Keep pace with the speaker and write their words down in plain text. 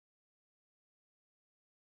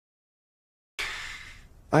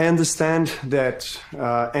I understand that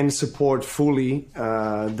and support fully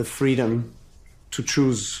the freedom to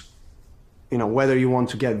choose, whether you want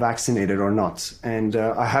to get vaccinated or not. And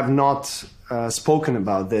I have not spoken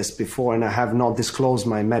about this before, and I have not disclosed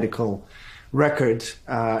my medical record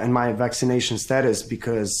and my vaccination status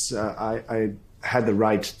because I had the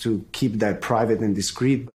right to keep that private and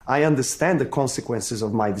discreet. I understand the consequences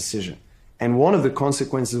of my decision. And one of the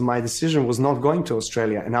consequences of my decision was not going to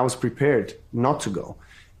Australia, and I was prepared not to go.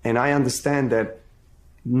 And I understand that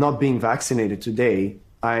not being vaccinated today,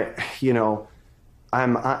 I'm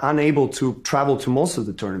unable to travel to most of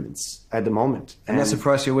the tournaments at the moment. And that's the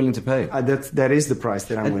price you're willing to pay? That is the price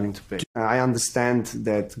that I'm willing to pay. I understand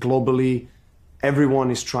that globally, everyone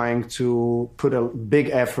is trying to put a big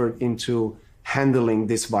effort into handling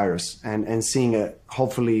this virus and seeing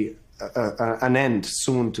hopefully an end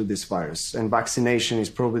soon to this virus. And vaccination is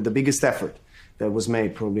probably the biggest effort that was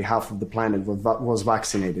made. Probably half of the planet was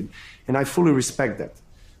vaccinated. And I fully respect that.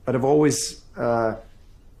 But I've always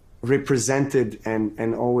represented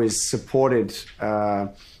and always supported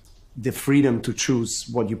the freedom to choose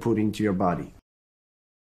what you put into your body.